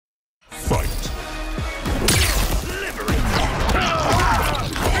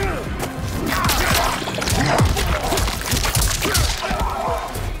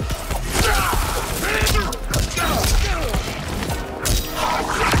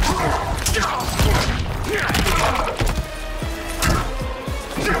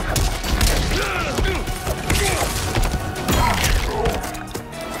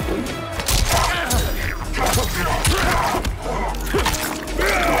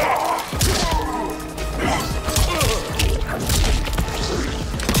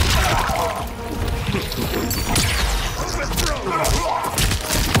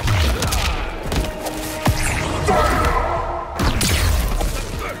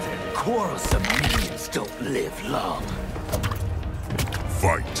Quarrelsome minions don't live long.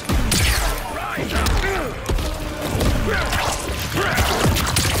 Fight.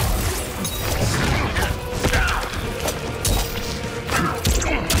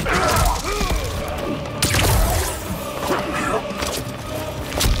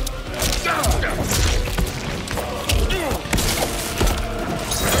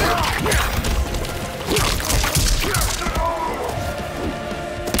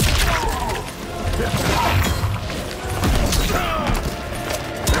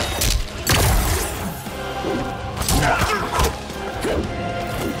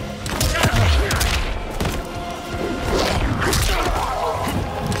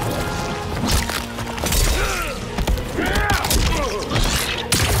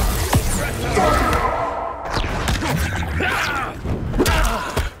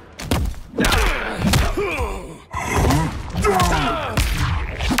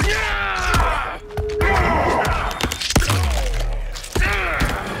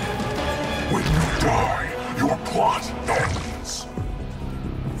 When you die, your plot ends.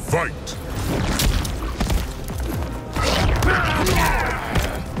 Fight!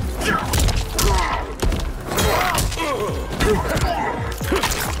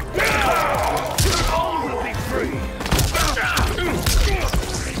 All will be free.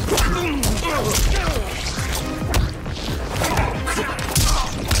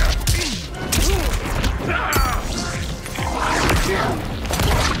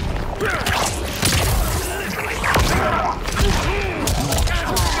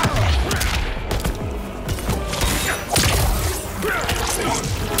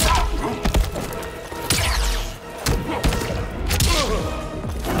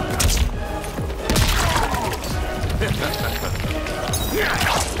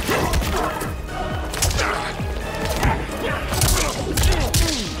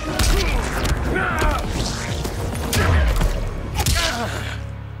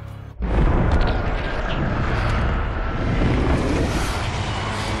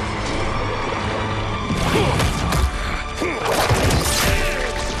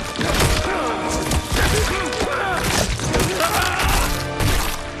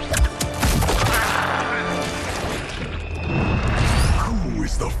 Who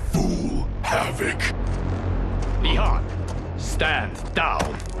is the fool, Havoc? Bihan, stand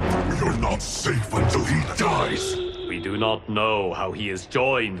down. You're not safe until he dies. We do not know how he is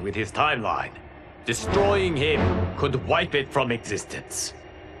joined with his timeline. Destroying him could wipe it from existence.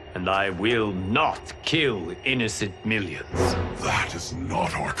 And I will not kill innocent millions. That is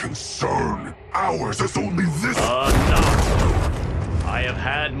not our concern. Ours is only this. Enough! I have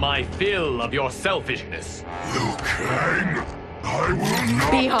had my fill of your selfishness. Liu Kang, I will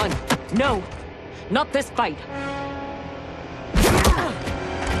not. Bihan, no! Not this fight!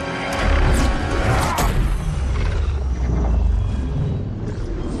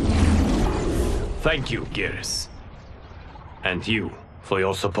 Thank you, Geras. And you, for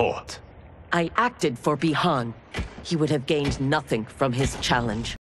your support. I acted for Bihan. He would have gained nothing from his challenge.